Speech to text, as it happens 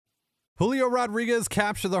Julio Rodriguez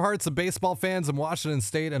captured the hearts of baseball fans in Washington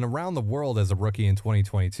State and around the world as a rookie in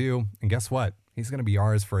 2022. And guess what? He's going to be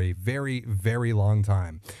ours for a very, very long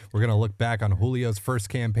time. We're going to look back on Julio's first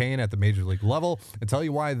campaign at the major league level and tell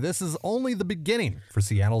you why this is only the beginning for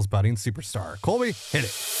Seattle's budding superstar. Colby, hit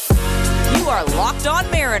it. You are Locked On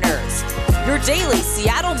Mariners, your daily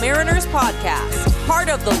Seattle Mariners podcast. Part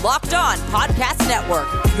of the Locked On Podcast Network,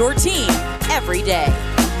 your team every day.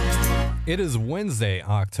 It is Wednesday,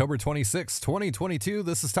 October 26, 2022.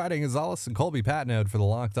 This is Ty Gonzalez and Colby Patnode for the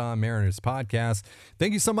Locked On Mariners podcast.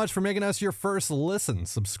 Thank you so much for making us your first listen.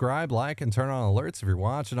 Subscribe, like, and turn on alerts if you're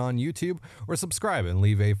watching on YouTube, or subscribe and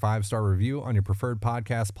leave a 5-star review on your preferred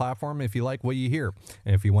podcast platform if you like what you hear.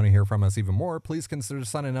 And if you want to hear from us even more, please consider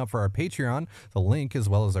signing up for our Patreon. The link, as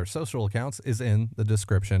well as our social accounts, is in the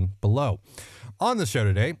description below. On the show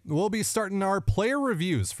today, we'll be starting our player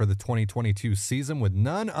reviews for the 2022 season with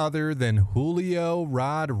none other than Julio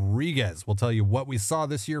Rodriguez. We'll tell you what we saw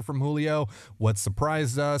this year from Julio, what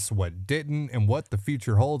surprised us, what didn't, and what the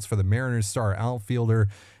future holds for the Mariners star outfielder,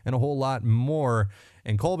 and a whole lot more.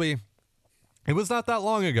 And Colby, it was not that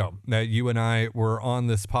long ago that you and I were on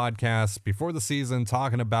this podcast before the season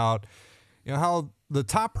talking about, how the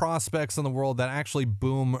top prospects in the world that actually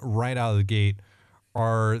boom right out of the gate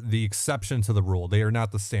are the exception to the rule. They are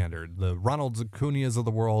not the standard. The Ronald Acuñas of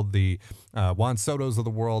the world, the Juan Sotos of the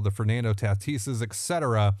world, the Fernando Tatises,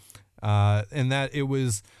 etc. And that it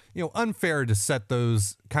was, unfair to set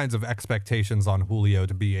those kinds of expectations on Julio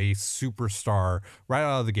to be a superstar right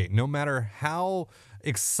out of the gate, no matter how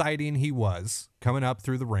exciting he was coming up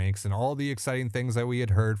through the ranks and all the exciting things that we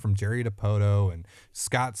had heard from Jerry Dipoto and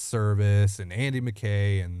Scott Service and Andy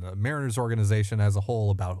McKay and the Mariners organization as a whole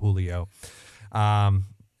about Julio. And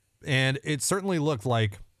it certainly looked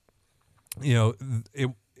like,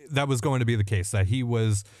 that was going to be the case, that he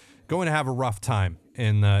was going to have a rough time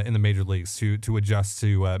in the major leagues to adjust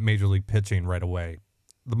to major league pitching right away.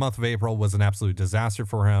 The month of April was an absolute disaster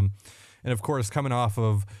for him. And of course, coming off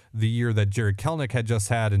of the year that Jarred Kelenic had just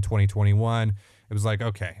had in 2021, it was like,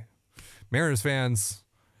 okay, Mariners fans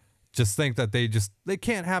just think that they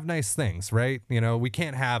can't have nice things, right? We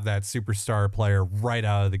can't have that superstar player right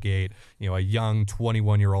out of the gate, a young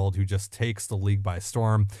 21-year-old who just takes the league by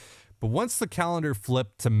storm. But once the calendar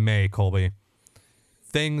flipped to May, Colby,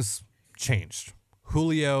 things changed.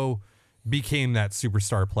 Julio became that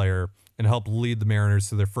superstar player and helped lead the Mariners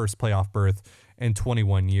to their first playoff berth in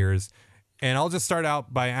 21 years. And I'll just start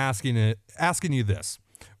out by asking you this.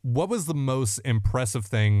 What was the most impressive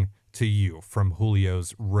thing to you from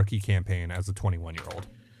Julio's rookie campaign as a 21-year-old?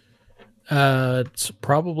 It's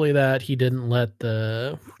probably that he didn't let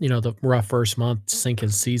the rough first month sink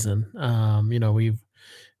his season.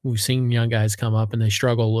 We've seen young guys come up and they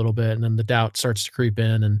struggle a little bit, and then the doubt starts to creep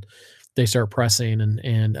in and they start pressing.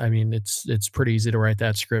 And I mean, it's pretty easy to write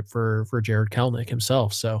that script for Jarred Kelenic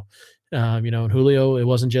himself. So, and Julio, it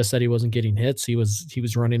wasn't just that he wasn't getting hits. He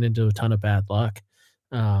was running into a ton of bad luck.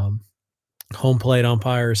 Home plate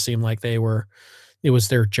umpires seemed like it was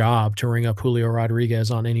their job to ring up Julio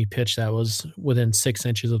Rodriguez on any pitch that was within 6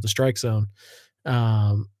 inches of the strike zone.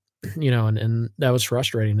 And that was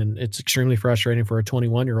frustrating, and it's extremely frustrating for a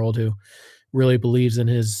 21-year-old who really believes in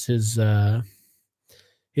his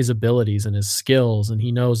abilities and his skills, and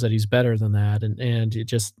he knows that he's better than that. And it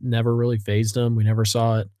just never really fazed him. We never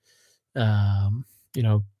saw it.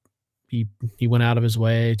 He went out of his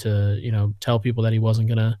way to, tell people that he wasn't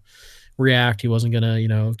going to react. He wasn't going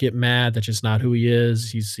to, get mad. That's just not who he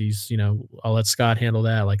is. He's I'll let Scott handle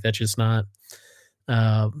that. Like, that's just not,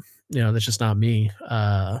 that's just not me.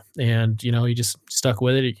 And, he just stuck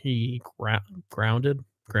with it. He grinded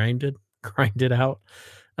out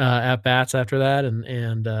at bats after that.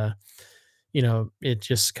 And it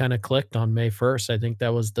just kind of clicked on May 1st. I think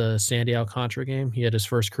that was the Sandy Alcantara game. He had his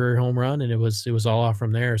first career home run, and it was all off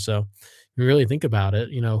from there. So you really think about it,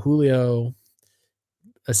 Julio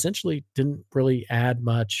essentially didn't really add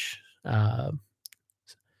much,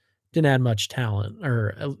 talent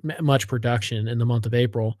or much production in the month of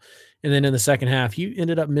April. And then in the second half, he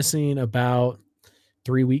ended up missing about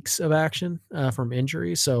 3 weeks of action from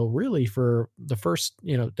injury. So really for the first,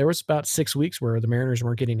 there was about 6 weeks where the Mariners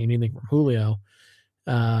weren't getting anything from Julio.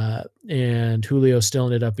 And Julio still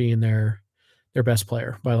ended up being their best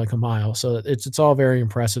player by like a mile. So it's all very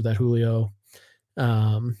impressive that Julio,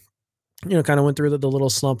 kind of went through the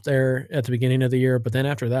little slump there at the beginning of the year. But then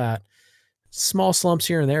after that, small slumps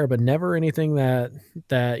here and there, but never anything that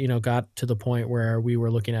got to the point where we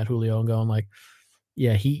were looking at Julio and going like,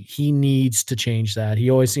 yeah, he needs to change that.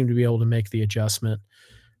 He always seemed to be able to make the adjustment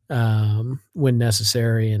when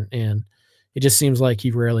necessary. And it just seems like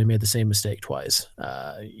he rarely made the same mistake twice.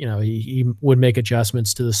 He would make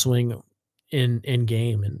adjustments to the swing in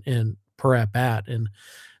game and per at bat, and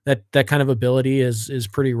that kind of ability is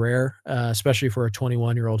pretty rare, especially for a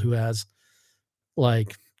 21-year-old who has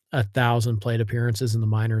like 1,000 plate appearances in the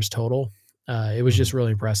minors total. It was Mhm. just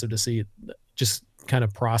really impressive to see just kind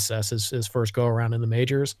of process his first go around in the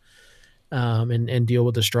majors, and deal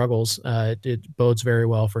with the struggles. It bodes very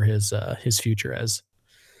well for his future as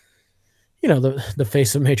the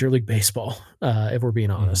face of Major League Baseball. If we're being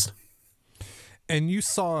Mhm. honest. And you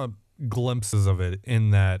saw glimpses of it in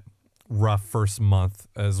that rough first month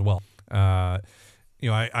as well.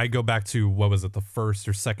 I go back to, what was it, the first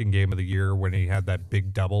or second game of the year when he had that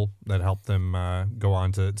big double that helped them go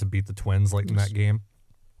on to beat the Twins late in that game.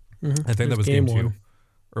 Mhm. I It think that was was game game two, one.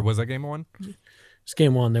 or was that game one? It's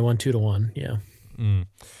game one. They won 2-1. Yeah. Mm.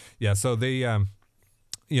 Yeah. So they,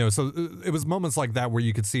 it was moments like that where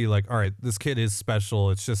you could see, like, all right, this kid is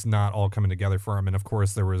special. It's just not all coming together for him. And of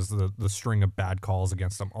course, there was the string of bad calls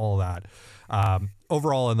against him, all of that.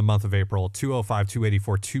 Overall, in the month of April, 205,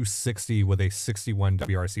 284, 260 with a 61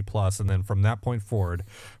 WRC plus. And then from that point forward,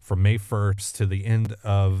 from May 1st to the end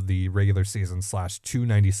of the regular season,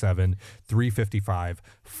 /297, 355,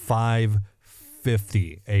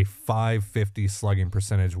 550, a 550 slugging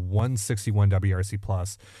percentage, 161 WRC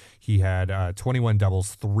plus. He had 21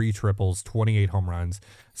 doubles, 3 triples, 28 home runs,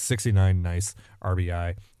 69 nice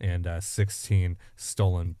RBI, and 16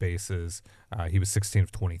 stolen bases. He was 16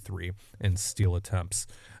 of 23 in steal attempts.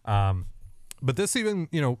 But this even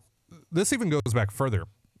goes back further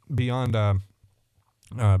beyond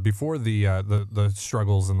before the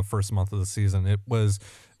struggles in the first month of the season. It was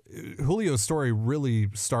Julio's story really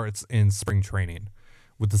starts in spring training,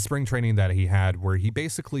 with the spring training that he had, where he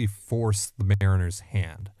basically forced the Mariners'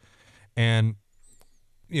 hand. And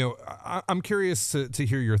I'm curious to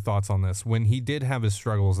hear your thoughts on this. When he did have his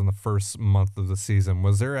struggles in the first month of the season,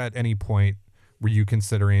 was there at any point were you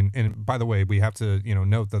considering, and by the way, we have to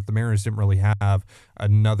note that the Mariners didn't really have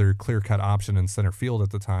another clear-cut option in center field at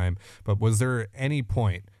the time, but was there any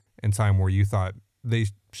point in time where you thought they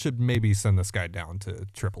should maybe send this guy down to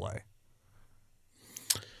AAA?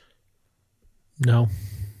 No.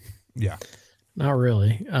 Yeah. Not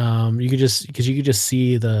really. You could just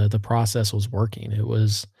see the process was working.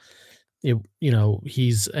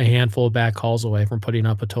 He's a handful of bad calls away from putting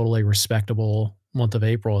up a totally respectable month of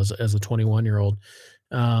April as a 21-year-old.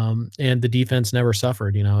 And the defense never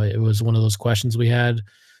suffered. It was one of those questions we had.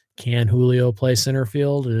 Can Julio play center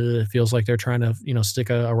field? It feels like they're trying to, stick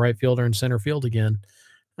a right fielder in center field again.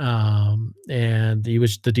 And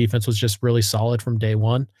the defense was just really solid from day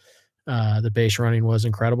one. The base running was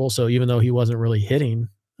incredible. So even though he wasn't really hitting,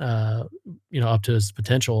 up to his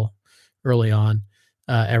potential early on,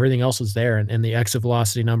 everything else was there, and the exit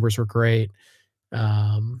velocity numbers were great.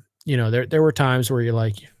 There were times where you're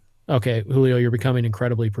like, okay, Julio, you're becoming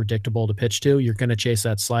incredibly predictable to pitch to. You're going to chase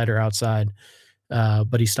that slider outside,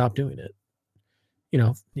 but he stopped doing it.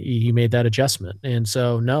 He made that adjustment, and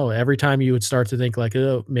so no, every time you would start to think like,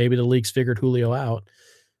 oh, maybe the league's figured Julio out,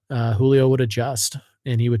 Julio would adjust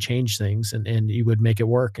and he would change things and he would make it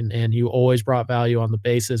work. And he always brought value on the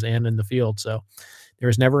bases and in the field. So there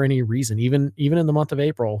was never any reason, even in the month of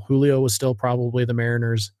April, Julio was still probably the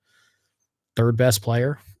Mariners' third best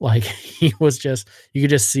player. Like he was you could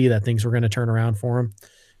just see that things were going to turn around for him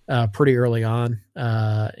pretty early on.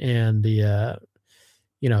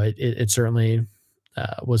 It certainly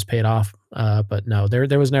was paid off. But no,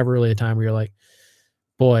 there was never really a time where you're like,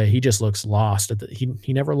 boy, he just looks lost.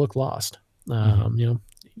 He never looked lost. Like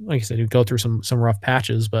I said, he'd go through some rough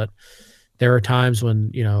patches, but there are times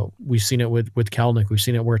when, we've seen it with Kelenic, we've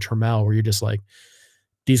seen it with Trammell, where you're just like,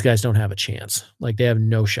 these guys don't have a chance. Like they have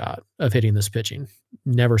no shot of hitting this pitching.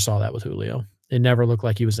 Never saw that with Julio. It never looked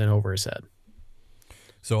like he was in over his head.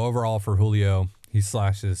 So overall for Julio, he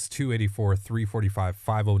slashes 284, 345,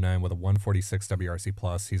 509 with a 146 WRC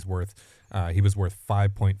plus. He was worth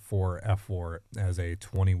 5.4 F4 as a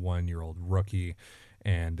 21-year-old rookie,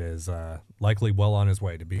 and is likely well on his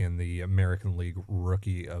way to being the American League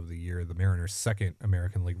Rookie of the Year, the Mariners' second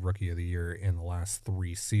American League Rookie of the Year in the last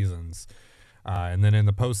 3 seasons. And then in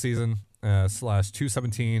the postseason,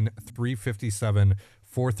 /217, 357,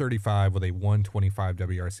 435 with a 125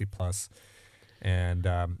 WRC plus. And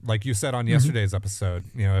like you said on yesterday's episode,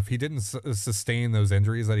 if he didn't sustain those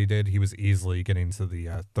injuries that he did, he was easily getting to the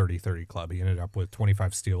 30-30 club. He ended up with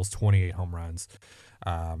 25 steals, 28 home runs.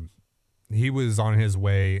 He was on his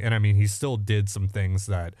way, and I mean, he still did some things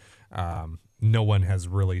that no one has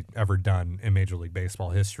really ever done in Major League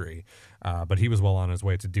Baseball history. But he was well on his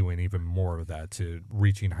way to doing even more of that, to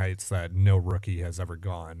reaching heights that no rookie has ever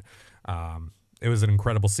gone. It was an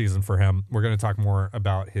incredible season for him. We're going to talk more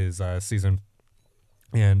about his season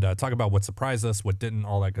and talk about what surprised us, what didn't,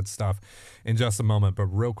 all that good stuff in just a moment. But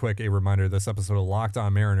real quick, a reminder, this episode of Locked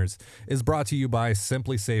On Mariners is brought to you by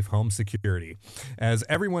SimpliSafe Home Security. As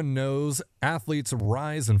everyone knows, athletes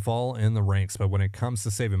rise and fall in the ranks, but when it comes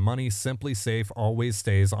to saving money, SimpliSafe always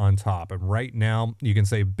stays on top. And right now, you can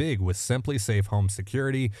save big with SimpliSafe Home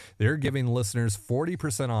Security. They're giving listeners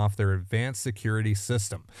 40% off their advanced security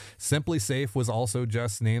system. SimpliSafe was also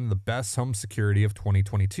just named the best home security of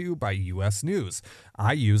 2022 by U.S. News.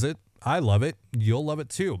 I use it. I love it. You'll love it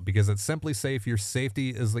too, because at SimpliSafe, your safety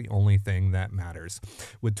is the only thing that matters.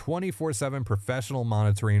 With 24/7 professional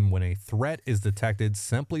monitoring, when a threat is detected,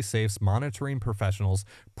 SimpliSafe's monitoring professionals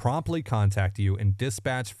promptly contact you and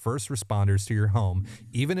dispatch first responders to your home,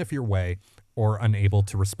 even if you're away or unable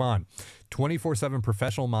to respond. 24/7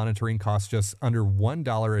 professional monitoring costs just under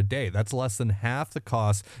 $1 a day. That's less than half the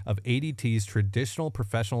cost of ADT's traditional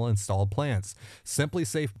professional installed plans.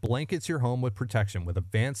 SimpliSafe blankets your home with protection with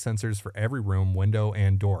advanced sensors for every room, window,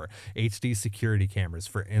 and door, HD security cameras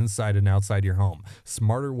for inside and outside your home,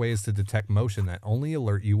 smarter ways to detect motion that only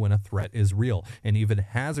alert you when a threat is real, and even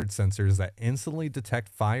hazard sensors that instantly detect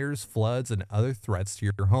fires, floods, and other threats to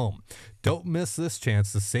your home. Don't miss this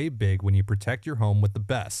chance to save big when you protect your home with the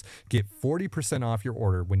best. Get 40% off your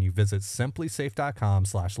order when you visit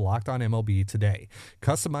simplisafe.com/lockedonmlb today.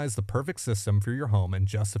 Customize the perfect system for your home in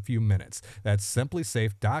just a few minutes. That's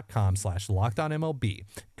simplisafe.com/lockedonmlb.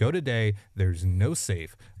 Go today. There's no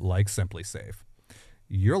safe like SimpliSafe.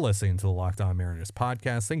 You're listening to the Locked On Mariners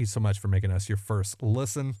podcast. Thank you so much for making us your first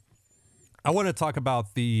listen. I want to talk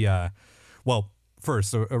about the,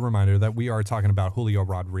 first, a reminder that we are talking about Julio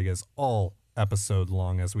Rodriguez all episode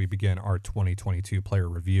long as we begin our 2022 player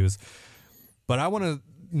reviews. But I want to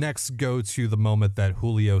next go to the moment that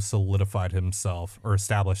Julio solidified himself, or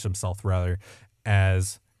established himself rather,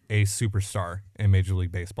 as a superstar in Major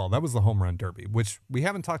League Baseball. That was the Home Run Derby, which we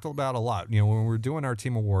haven't talked about a lot. You know, when we're doing our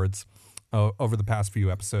team awards over the past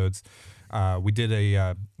few episodes, we did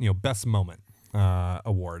a best moment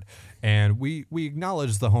award, and we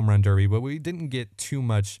acknowledged the Home Run Derby, but we didn't get too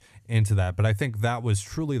much into that. But I think that was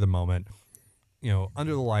truly the moment,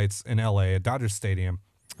 under the lights in LA at Dodger Stadium,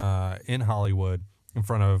 in Hollywood, in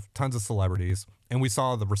front of tons of celebrities, and we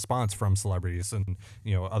saw the response from celebrities and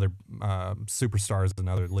other superstars in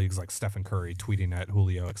other leagues like Stephen Curry tweeting at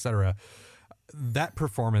Julio, etc. That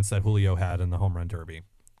performance that Julio had in the Home Run Derby,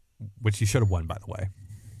 which he should have won, by the way.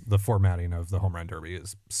 The formatting of the Home Run Derby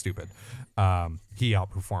is stupid. He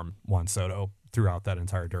outperformed Juan Soto throughout that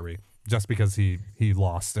entire derby. Just because he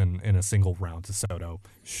lost in a single round to Soto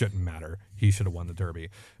shouldn't matter. He should have won the derby.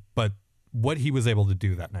 But what he was able to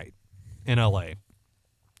do that night in LA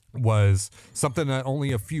was something that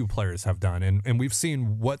only a few players have done. And we've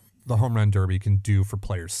seen what the Home Run Derby can do for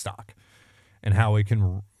players' stock, and how it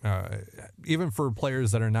can, even for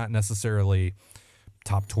players that are not necessarily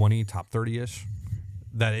top 20, top 30-ish,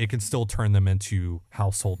 that it can still turn them into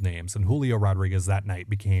household names. And Julio Rodriguez that night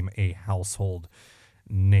became a household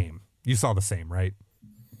name. You saw the same, right?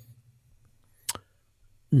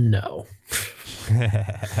 No.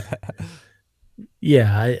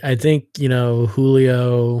 Yeah, I think,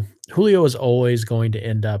 Julio is always going to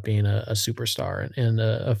end up being a superstar and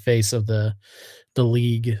a face of the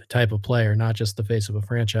league type of player, not just the face of a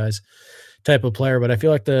franchise type of player. But I feel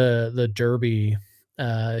like the Derby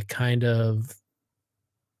kind of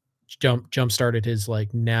jump started his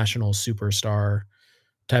like national superstar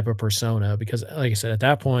type of persona, because like I said, at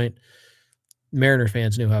that point, Mariner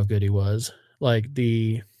fans knew how good he was. Like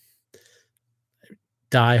the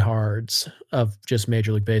diehards of just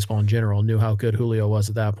Major League Baseball in general knew how good Julio was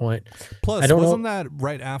at that point. Plus, wasn't that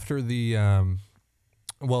right after the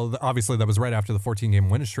obviously that was right after the 14-game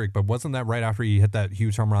winning streak, but wasn't that right after he hit that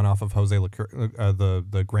huge home run off of Jose Leclerc,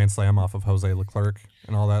 the grand slam off of Jose Leclerc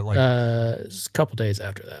and all that? Like a couple days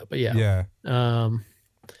after that, but yeah.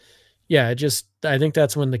 I think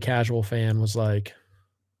that's when the casual fan was like,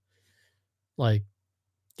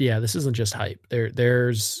 yeah, this isn't just hype.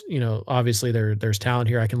 There's obviously there's talent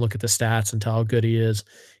here. I can look at the stats and tell how good he is.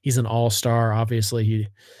 He's an all-star. Obviously he's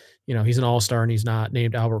an all-star, and he's not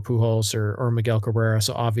named Albert Pujols or Miguel Cabrera.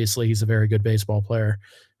 So obviously he's a very good baseball player.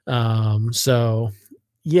 So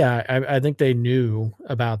yeah, I think they knew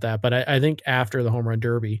about that, but I think after the Home Run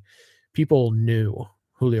Derby, people knew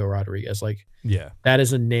Julio Rodriguez. Like, yeah, that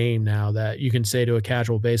is a name now that you can say to a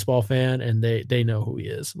casual baseball fan, and they know who he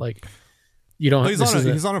is. Like, you don't. He's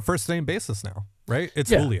on a first name basis now, right?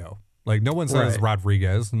 It's Julio. Like no one says Right.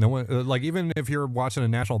 Rodriguez. No one like even if you're watching a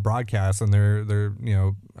national broadcast and they're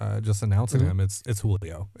just announcing him, it's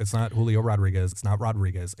Julio. It's not Julio Rodriguez. It's not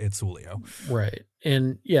Rodriguez. It's Julio. Right.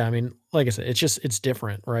 And yeah, I mean, like I said, it's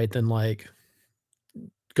different, right? Than like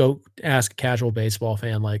go ask a casual baseball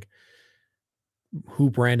fan like who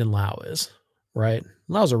Brandon Lau is, right?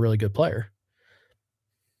 Lau's a really good player.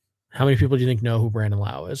 How many people do you think know who Brandon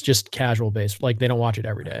Lau is? Just casual base, like they don't watch it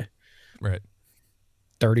every day. Right.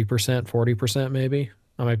 30%, 40% maybe.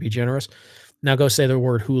 I might be generous. Now go say the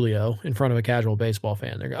word Julio in front of a casual baseball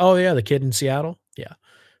fan. They're oh yeah, the kid in Seattle. Yeah,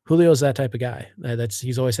 Julio's that type of guy.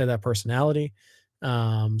 He's always had that personality.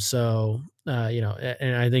 And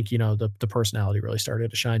I think the personality really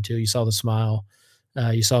started to shine too. You saw the smile,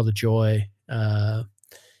 you saw the joy,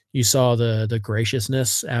 you saw the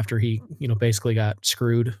graciousness after he basically got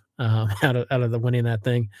screwed out of the winning that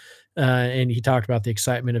thing, and he talked about the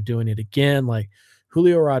excitement of doing it again. Like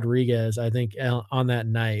Julio Rodriguez, I think on that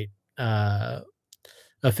night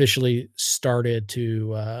officially started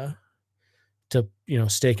to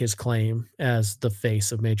stake his claim as the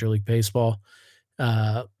face of Major League Baseball,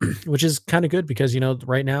 uh, which is kind of good because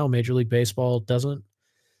right now Major League Baseball doesn't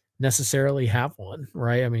necessarily have one,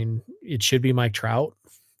 right? I mean, it should be Mike Trout.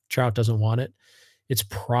 Trout doesn't want it. It's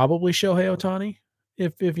probably Shohei Ohtani.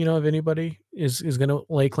 If anybody is going to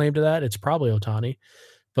lay claim to that, it's probably Ohtani.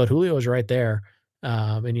 But Julio is right there.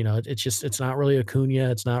 And it's not really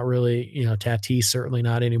Acuna. It's not really Tatis. Certainly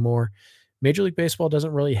not anymore. Major League Baseball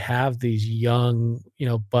doesn't really have these young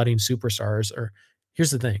budding superstars. Or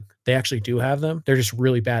here's the thing: they actually do have them. They're just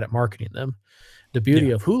really bad at marketing them. The beauty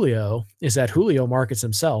Yeah. of Julio is that Julio markets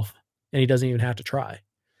himself, and he doesn't even have to try.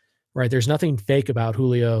 Right? There's nothing fake about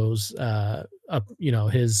Julio's,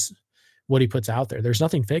 his what he puts out there. There's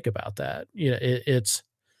nothing fake about that. It's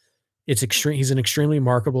extreme. He's an extremely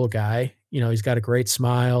marketable guy. He's got a great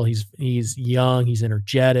smile. He's young. He's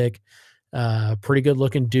energetic. Pretty good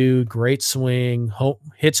looking dude. Great swing.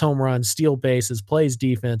 Hits home runs, steal bases, plays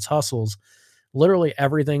defense, hustles. Literally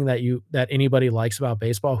everything that anybody likes about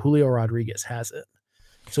baseball, Julio Rodriguez has it.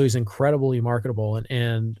 So he's incredibly marketable.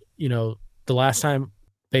 And the last time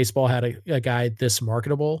baseball had a guy this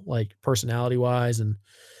marketable, like personality wise and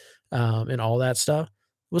all that stuff,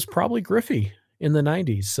 was probably Griffey in the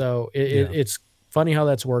 90s. So Yeah. it's funny how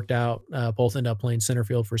that's worked out. Both end up playing center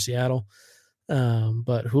field for Seattle.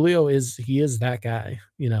 But Julio is that guy.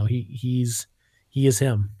 He is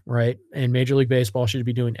him, right? And Major League Baseball should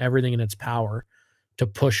be doing everything in its power to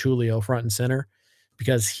push Julio front and center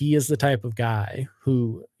because he is the type of guy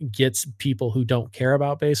who gets people who don't care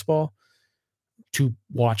about baseball to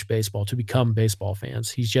watch baseball, to become baseball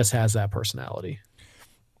fans. He just has that personality.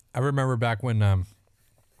 I remember back when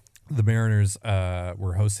the Mariners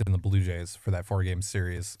were hosting the Blue Jays for that 4-game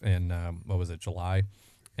series in what was it, July?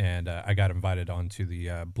 And I got invited onto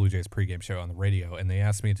the Blue Jays pregame show on the radio, and they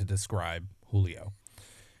asked me to describe Julio.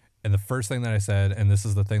 And the first thing that I said, and this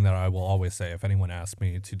is the thing that I will always say if anyone asks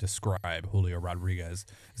me to describe Julio Rodriguez,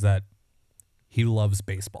 is that he loves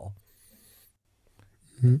baseball.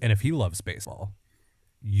 Mhm. And if he loves baseball,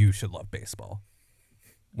 you should love baseball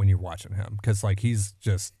when you're watching him. Because, like, he's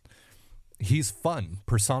fun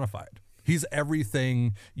personified. He's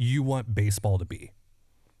everything you want baseball to be.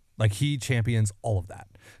 Like, he champions all of that.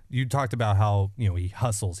 You talked about how, he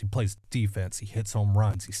hustles, he plays defense, he hits home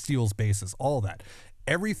runs, he steals bases, all that.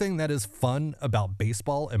 Everything that is fun about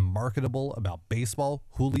baseball and marketable about baseball,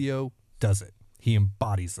 Julio does it. He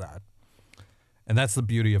embodies that. And that's the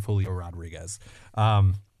beauty of Julio Rodriguez.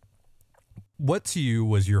 What to you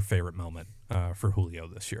was your favorite moment for Julio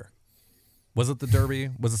this year? Was it the Derby?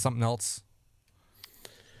 Was it something else?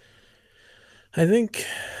 I think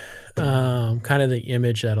kind of the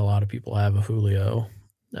image that a lot of people have of Julio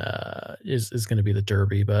is going to be the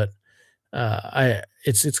Derby, but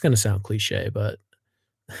it's going to sound cliche, but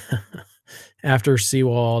after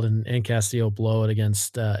Seawald and Castillo blow it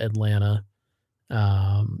against Atlanta,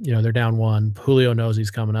 they're down one. Julio knows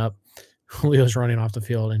he's coming up. Julio's running off the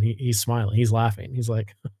field and he's smiling. He's laughing. He's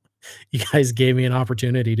like, you guys gave me an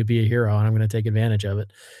opportunity to be a hero and I'm going to take advantage of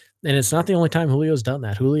it. And it's not the only time Julio's done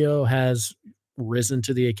that. Julio has risen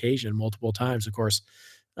to the occasion multiple times. Of course,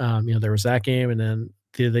 there was that game, and then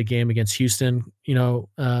the game against Houston,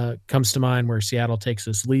 comes to mind where Seattle takes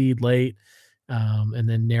this lead late. And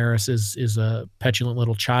then Neris is a petulant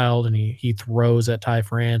little child and he throws at Ty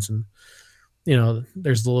France and,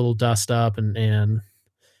 there's the little dust up and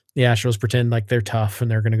the Astros pretend like they're tough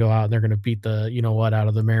and they're going to go out and they're going to beat the, out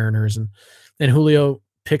of the Mariners. And then Julio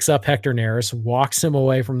picks up Hector Neris, walks him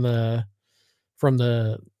away from the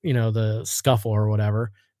scuffle or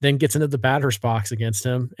whatever, then gets into the batter's box against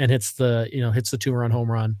him and hits the 2-run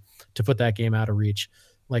home run to put that game out of reach.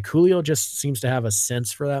 Like Julio just seems to have a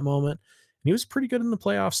sense for that moment. And he was pretty good in the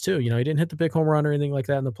playoffs too. He didn't hit the big home run or anything like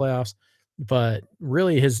that in the playoffs, but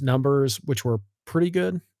really his numbers, which were pretty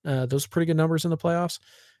good, those pretty good numbers in the playoffs,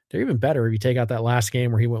 they're even better if you take out that last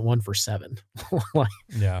game where he went 1 for 7.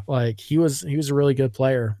 like he was a really good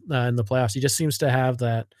player in the playoffs. He just seems to have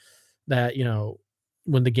that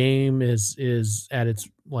when the game is at its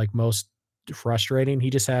like most frustrating, he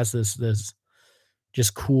just has this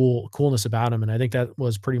just coolness about him, and I think that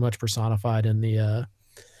was pretty much personified in the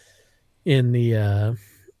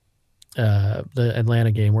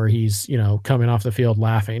Atlanta game where he's coming off the field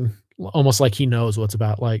laughing, almost like he knows what's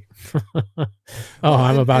about. Like,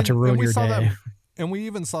 I'm about to ruin your day. And we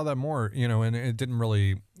even saw that more, and it didn't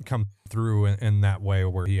really come through in that way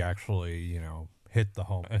where he actually, hit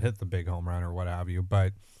the big home run or what have you.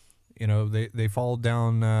 But, they fall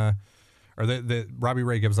down, Robbie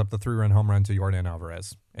Ray gives up the 3-run home run to Yordan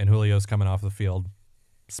Alvarez, and Julio's coming off the field,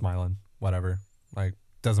 smiling, whatever, like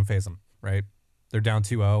doesn't faze him, right? They're down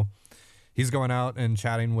 2-0. He's going out and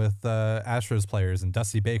chatting with Astros players and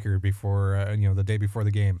Dusty Baker before, the day before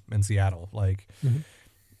the game in Seattle. Like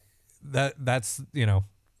that's,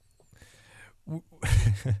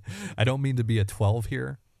 I don't mean to be a 12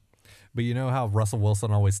 here, but you know how Russell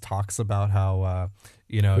Wilson always talks about how,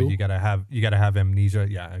 you gotta have amnesia.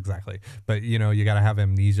 Yeah, exactly. But you gotta have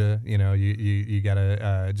amnesia. You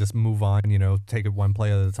gotta just move on. Take it one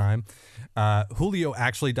play at a time. Julio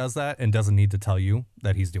actually does that and doesn't need to tell you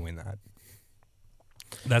that he's doing that.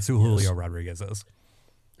 That's who Julio Rodriguez is.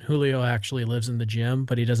 Julio actually lives in the gym,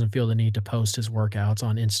 but he doesn't feel the need to post his workouts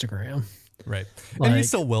on Instagram. Right, and he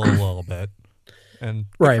still will a little bit. And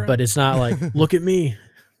right, but it's not like, look at me.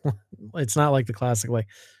 It's not like the classic, like,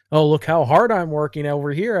 oh, look how hard I'm working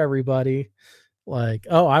over here, everybody. Like,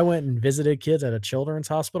 oh, I went and visited kids at a children's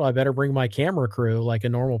hospital. I better bring my camera crew like a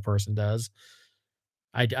normal person does.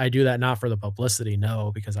 I do that not for the publicity,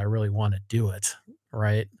 no, because I really want to do it,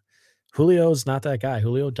 right? Julio's not that guy.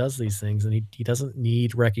 Julio does these things, and he doesn't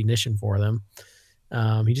need recognition for them.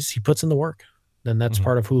 He puts in the work. Then that's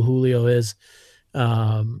part of who Julio is.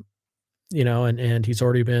 And he's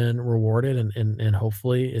already been rewarded, and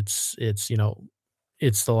hopefully it's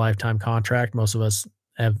the lifetime contract most of us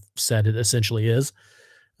have said it essentially is.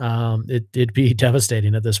 It'd be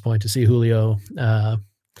devastating at this point to see Julio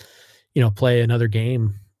play another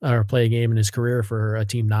game or play a game in his career for a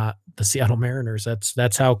team not the Seattle Mariners.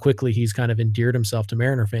 That's how quickly he's kind of endeared himself to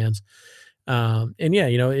Mariner fans.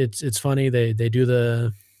 It's funny they do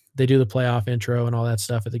the playoff intro and all that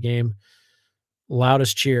stuff at the game.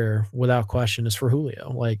 Loudest cheer without question is for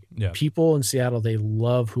Julio. Like people in Seattle, they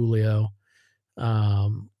love Julio.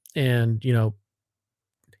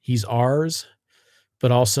 He's ours,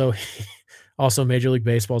 but also Major League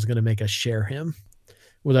Baseball is going to make us share him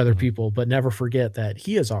with other people, but never forget that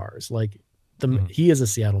he is ours. Like he is a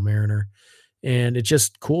Seattle Mariner, and it's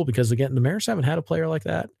just cool because again, the Mariners haven't had a player like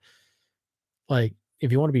that. Like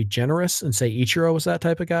if you want to be generous and say Ichiro was that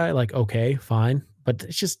type of guy, like, okay, fine, but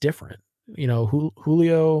it's just different.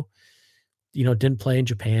 Julio, didn't play in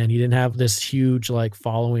Japan. He didn't have this huge like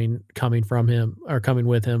following coming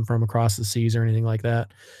with him from across the seas or anything like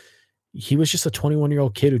that. He was just a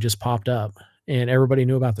 21-year-old kid who just popped up, and everybody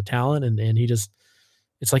knew about the talent. And he just,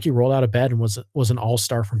 it's like he rolled out of bed and was an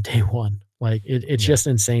all-star from day one. Like it's just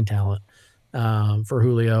insane talent for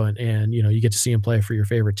Julio. And you get to see him play for your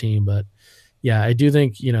favorite team. But yeah, I do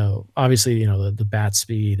think, obviously, the bat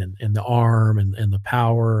speed and the arm and the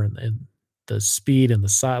power and the speed and the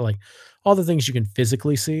size, like all the things you can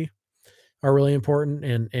physically see are really important.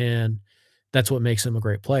 And that's what makes him a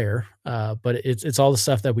great player. But it's all the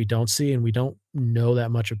stuff that we don't see and we don't know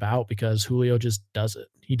that much about because Julio just does it.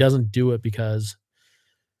 He doesn't do it because,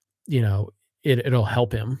 it'll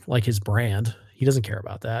help him like his brand. He doesn't care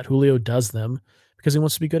about that. Julio does them because he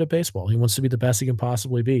wants to be good at baseball. He wants to be the best he can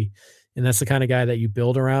possibly be. And that's the kind of guy that you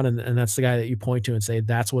build around. And that's the guy that you point to and say,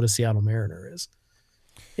 that's what a Seattle Mariner is.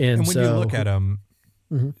 And when you look at him,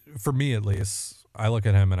 for me at least, I look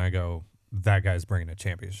at him and I go, that guy's bringing a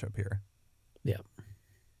championship here. Yeah.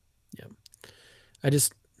 Yeah. I don't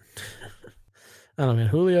know, man.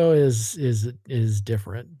 Julio is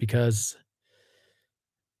different because,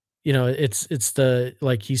 it's the,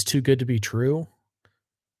 like, he's too good to be true,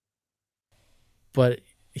 but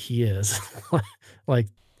he is like,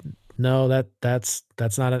 no, that's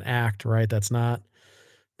not an act, right?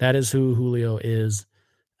 That is who Julio is.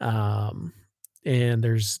 And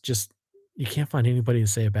there's just, you can't find anybody to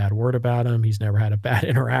say a bad word about him. He's never had a bad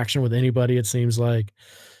interaction with anybody. It seems like,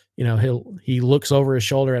 he looks over his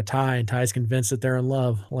shoulder at Ty and Ty's convinced that they're in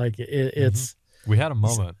love. Like it's, we had a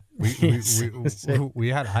moment. We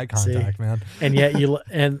had eye contact, man. And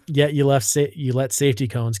yet you let safety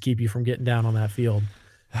cones keep you from getting down on that field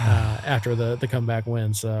after the comeback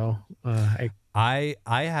win. So I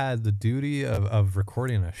had the duty of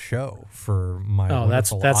recording a show for my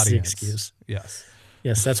that's audience. The excuse.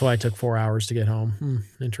 Yes, that's why I took 4 hours to get home.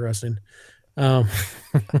 Interesting. That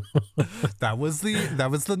was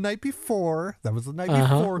the night before. That was the night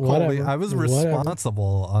before, Colby. Whatever, I was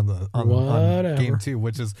responsible on game 2,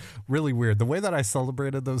 which is really weird. The way that I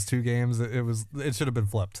celebrated those 2 games, it should have been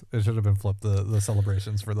flipped. It should have been flipped, the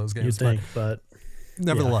celebrations for those games. You'd think, but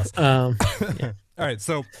nevertheless. Yeah. All right,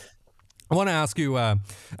 so I want to ask you, I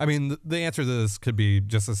mean, the answer to this could be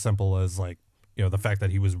just as simple as, like, you know, the fact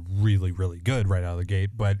that he was really, really good right out of the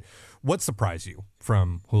gate. But what surprised you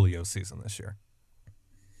from Julio's season this year,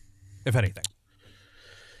 if anything?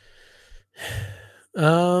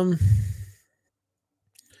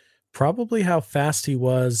 Probably how fast he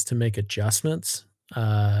was to make adjustments.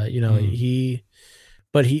 It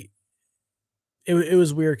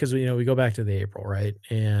was weird because we go back to the April, right?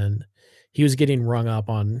 And he was getting rung up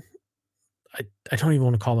on, I don't even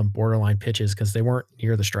want to call them borderline pitches because they weren't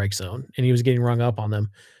near the strike zone, and he was getting rung up on them.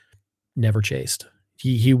 Never chased.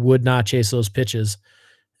 He would not chase those pitches.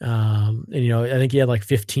 I think he had like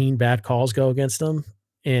 15 bad calls go against him,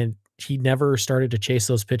 and he never started to chase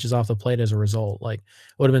those pitches off the plate as a result. Like, it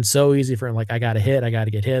would have been so easy for him. Like, I got to hit, I got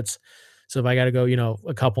to get hits. So if I got to go,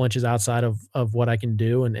 a couple inches outside of what I can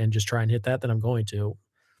do and just try and hit that, then I'm going to.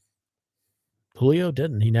 Julio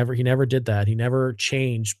didn't. He never did that. He never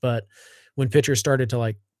changed. But when pitchers started to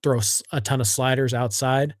like throw a ton of sliders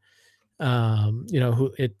outside,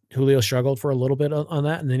 Julio struggled for a little bit on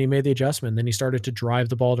that, and then he made the adjustment. Then he started to drive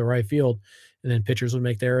the ball to right field, and then pitchers would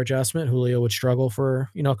make their adjustment. Julio would struggle for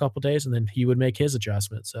a couple of days, and then he would make his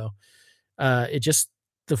adjustment. So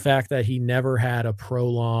the fact that he never had a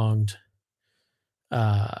prolonged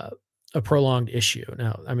issue.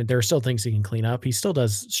 Now, I mean, there are still things he can clean up. He still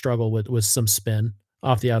does struggle with some spin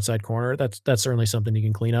off the outside corner. That's certainly something he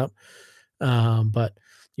can clean up. But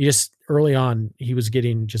you just early on, he was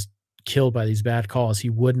getting just killed by these bad calls. He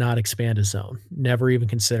would not expand his zone, never even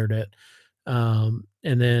considered it. And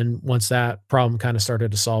then once that problem kind of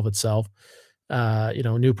started to solve itself,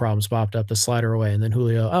 new problems popped up, the slider away. And then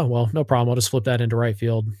Julio, oh, well, no problem. I'll just flip that into right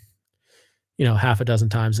field, half a dozen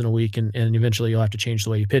times in a week. And eventually you'll have to change the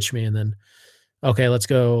way you pitch me. And then, okay, let's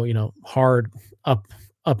go, hard up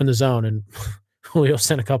in the zone. And Julio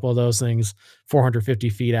sent a couple of those things 450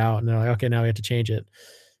 feet out. And they're like, okay, now we have to change it.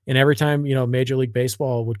 And every time, Major League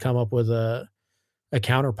Baseball would come up with a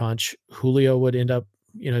counter punch, Julio would end up,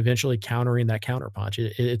 eventually countering that counter punch.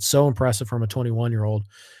 It's so impressive from a 21-year-old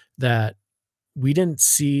that we didn't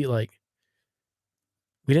see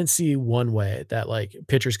one way that like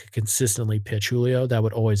pitchers could consistently pitch Julio that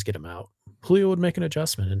would always get him out. Julio would make an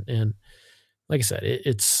adjustment. And like I said,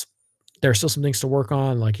 there are still some things to work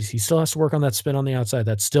on. Like he still has to work on that spin on the outside.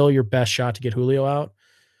 That's still your best shot to get Julio out.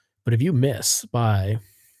 But if you miss by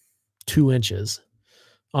 2 inches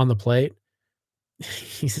on the plate,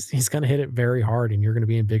 he's going to hit it very hard and you're going to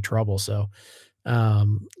be in big trouble. So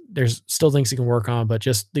there's still things he can work on, but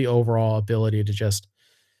just the overall ability to just,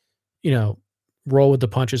 roll with the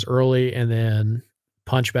punches early and then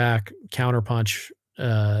punch back, counter punch,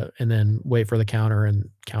 and then wait for the counter and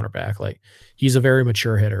counter back. Like, he's a very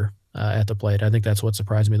mature hitter at the plate. I think that's what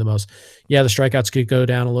surprised me the most. Yeah, the strikeouts could go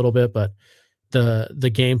down a little bit, but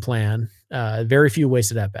the game plan, very few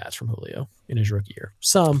wasted at bats from Julio in his rookie year.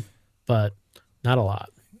 Some, but not a lot.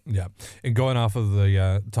 Yeah. And going off of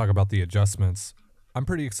the talk about the adjustments, I'm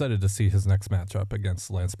pretty excited to see his next matchup against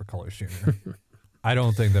Lance McCullers Jr. I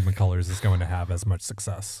don't think that McCullers is going to have as much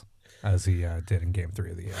success as he did in Game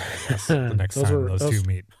 3 of the year. The next time those two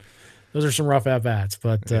meet. Those are some rough at bats,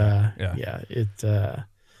 but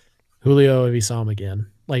Julio, if he saw him again,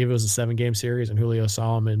 like if it was a 7-game series and Julio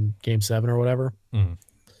saw him in Game 7 or whatever, I'm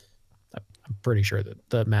pretty sure that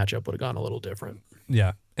the matchup would have gone a little different.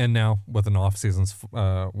 Yeah. And now with an off season's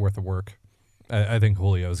worth of work, I think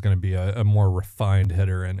Julio is going to be a more refined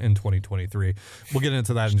hitter in 2023. We'll get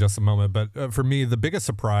into that in just a moment. But for me, the biggest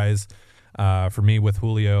surprise for me with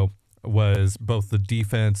Julio was both the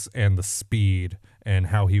defense and the speed and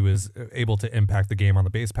how he was able to impact the game on the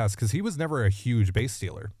base pass, because he was never a huge base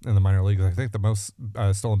stealer in the minor leagues. I think the most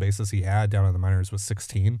stolen bases he had down in the minors was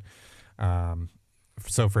 16.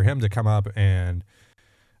 So for him to come up and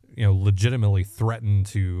legitimately threaten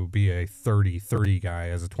to be a 30-30 guy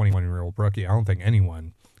as a 21-year-old rookie, I don't think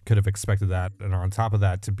anyone could have expected that. And on top of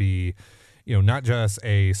that, to be, not just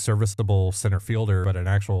a serviceable center fielder, but an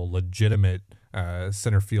actual legitimate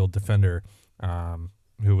center field defender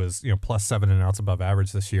who was, plus 7 and outs above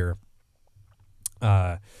average this year.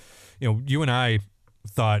 You and I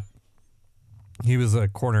thought he was a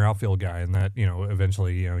corner outfield guy, and that,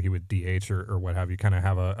 eventually, he would DH or what have you, kind of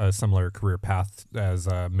have a similar career path as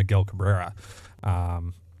Miguel Cabrera,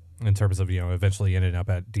 in terms of, eventually ending up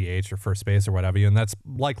at DH or first base or whatever. And that's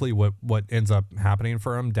likely what ends up happening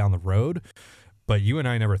for him down the road. But you and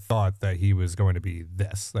I never thought that he was going to be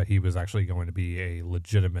that he was actually going to be a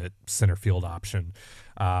legitimate center field option.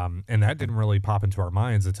 And that didn't really pop into our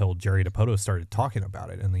minds until Jerry Dipoto started talking about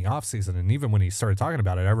it in the offseason. And even when he started talking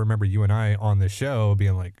about it, I remember you and I on the show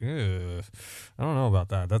being like, I don't know about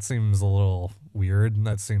that. That seems a little weird.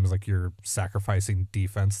 That seems like you're sacrificing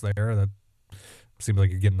defense there. That seems like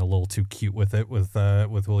you're getting a little too cute with it with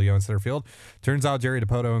Julio in center field. Turns out Jerry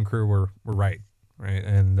Dipoto and crew were right. Right.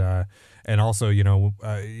 And also,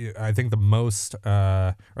 I think the most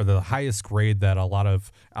or the highest grade that a lot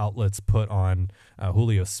of outlets put on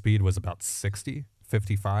Julio's speed was about 60,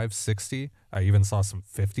 55, 60. I even saw some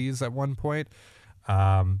 50s at one point.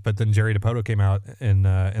 But then Jerry Dipoto came out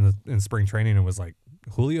in spring training and was like,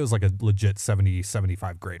 Julio's like a legit 70,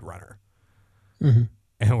 75 grade runner. Mm-hmm.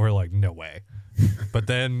 And we're like, no way. But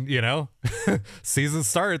then, season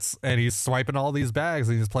starts and he's swiping all these bags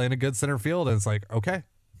and he's playing a good center field. And it's like, okay,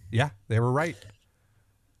 yeah, they were right.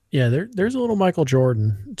 Yeah, there's a little Michael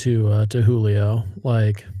Jordan to Julio.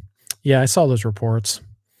 Like, yeah, I saw those reports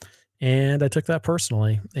and I took that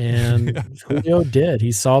personally. And Julio did.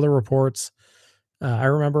 He saw the reports. I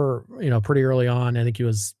remember, pretty early on, I think he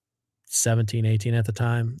was 17, 18 at the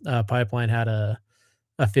time. Pipeline had a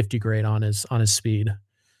 50 grade on his speed.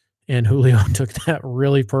 And Julio took that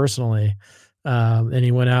really personally. And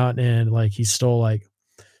he went out and he stole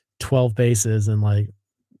 12 bases in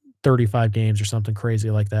 35 games or something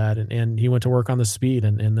crazy like that. And he went to work on the speed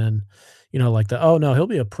and then, oh no, he'll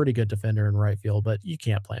be a pretty good defender in right field, but you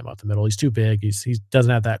can't play him out the middle. He's too big. He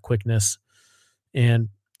doesn't have that quickness. And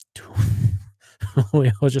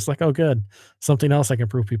Julio was just like, oh, good. Something else I can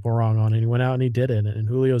prove people wrong on. And he went out and he did it. And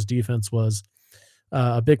Julio's defense was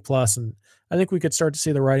a big plus. And I think we could start to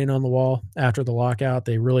see the writing on the wall after the lockout.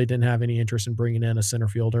 They really didn't have any interest in bringing in a center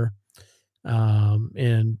fielder.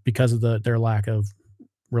 And because of their lack of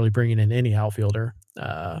really bringing in any outfielder,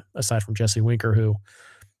 aside from Jesse Winker, who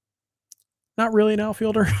not really an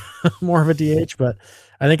outfielder, more of a DH. But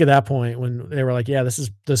I think at that point when they were like, yeah, this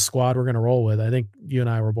is the squad we're going to roll with, I think you and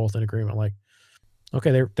I were both in agreement. Like,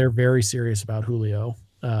 okay, they're very serious about Julio,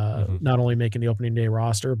 not only making the opening day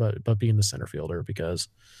roster, but being the center fielder, because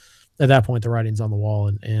at that point the writing's on the wall,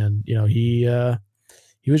 and he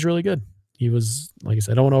was really good. He was, like I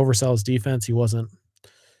said, I don't want to oversell his defense. He wasn't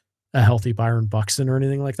a healthy Byron Buxton or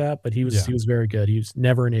anything like that, but he was very good. He was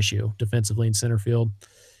never an issue defensively in center field,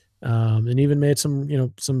 and even made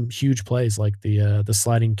some huge plays like the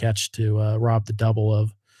sliding catch to rob the double of,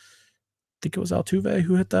 I think it was Altuve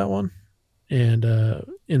who hit that one, and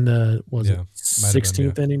in the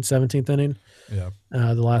 16th inning, 17th inning,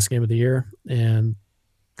 the last game of the year, and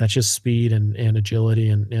that's just speed and agility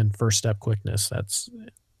and first step quickness. That's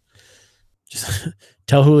just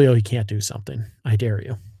tell Julio he can't do something. I dare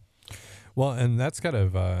you. Well, and that's kind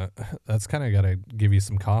of got to give you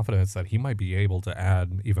some confidence that he might be able to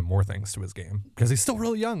add even more things to his game, because he's still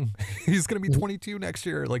really young. He's going to be 22 next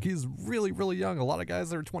year. Like, he's really, really young. A lot of guys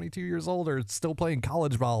that are 22 years old are still playing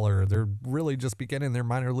college ball, or they're really just beginning their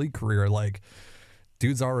minor league career. Like,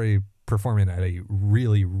 dude's already performing at a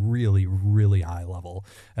really, really, really high level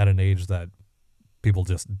at an age that people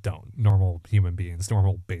just don't. Normal human beings,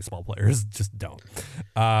 normal baseball players just don't.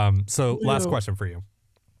 So last question for you.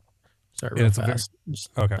 Sorry, real fast.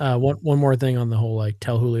 Okay. One more thing on the whole,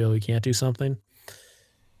 tell Julio he can't do something.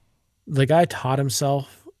 The guy taught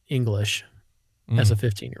himself English as a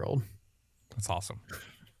 15-year-old. That's awesome.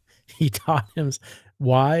 He taught him.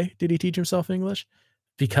 Why did he teach himself English?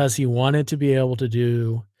 Because he wanted to be able to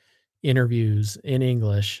do interviews in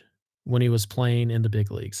English when he was playing in the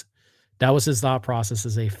big leagues. That was his thought process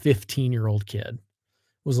as a 15-year-old kid.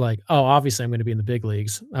 Was like, oh, obviously I'm going to be in the big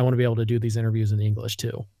leagues. I want to be able to do these interviews in English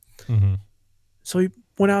too. Mm-hmm. So he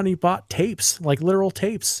went out and he bought tapes, like literal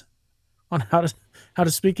tapes, on how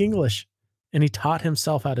to speak English, and he taught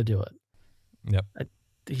himself how to do it. Yep.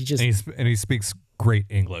 He speaks great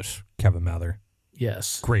English, Kevin Mather.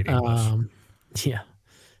 Yes, great English. Yeah,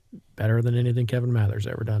 better than anything Kevin Mather's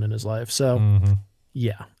ever done in his life. So,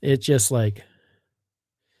 yeah, it's just like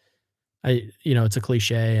it's a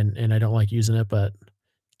cliche, and I don't like using it, but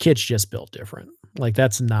kids just built different. Like,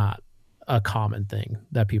 that's not a common thing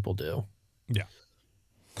that people do. Yeah.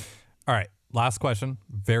 All right. Last question.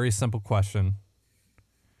 Very simple question.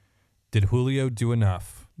 Did Julio do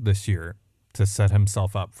enough this year to set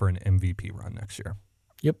himself up for an MVP run next year.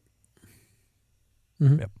 Yep.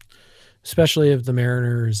 Mm-hmm. Yep. Especially if the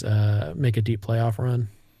Mariners make a deep playoff run.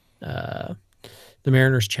 The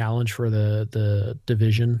Mariners challenge for the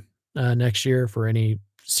division next year for any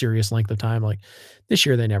serious length of time. Like this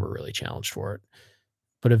year, they never really challenged for it.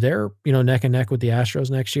 But if they're, neck and neck with the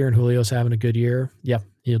Astros next year and Julio's having a good year, yeah,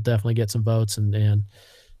 he'll definitely get some votes. And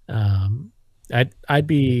I'd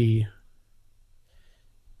be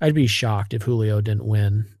shocked if Julio didn't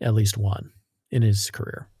win at least one in his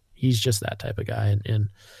career. He's just that type of guy. And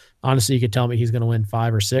honestly, you could tell me he's going to win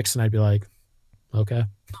 5 or 6, and I'd be like, okay,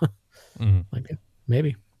 like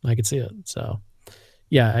maybe I could see it. So,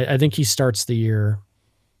 yeah, I think he starts the year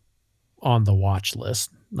on the watch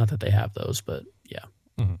list. Not that they have those, but yeah.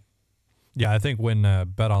 Mm-hmm. Yeah, I think when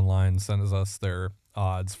BetOnline sends us their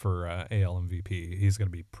odds for AL MVP, he's going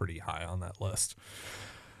to be pretty high on that list.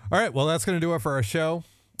 All right, well, that's going to do it for our show.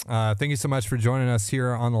 Thank you so much for joining us here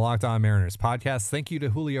on the Locked On Mariners podcast. Thank you to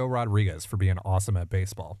Julio Rodriguez for being awesome at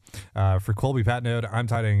baseball. For Colby Patnode, I'm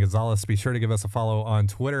Titan Gonzalez. Be sure to give us a follow on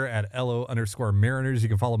Twitter at LO_Mariners. You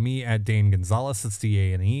can follow me at Dane Gonzalez. That's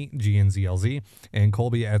DANEGNZLZ. And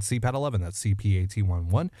Colby at CPAT11. That's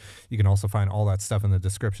CPAT11. You can also find all that stuff in the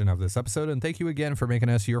description of this episode. And thank you again for making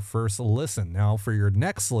us your first listen. Now, for your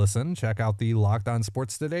next listen, check out the Locked On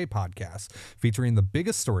Sports Today podcast, featuring the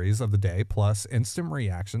biggest stories of the day, plus instant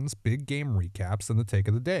reactions, big game recaps, and the take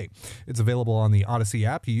of the day. It's available on the Odyssey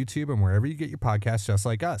app, YouTube, and wherever you get your podcasts, just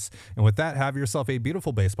like us. And with that, have yourself a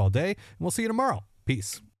beautiful baseball day, and we'll see you tomorrow.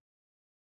 Peace.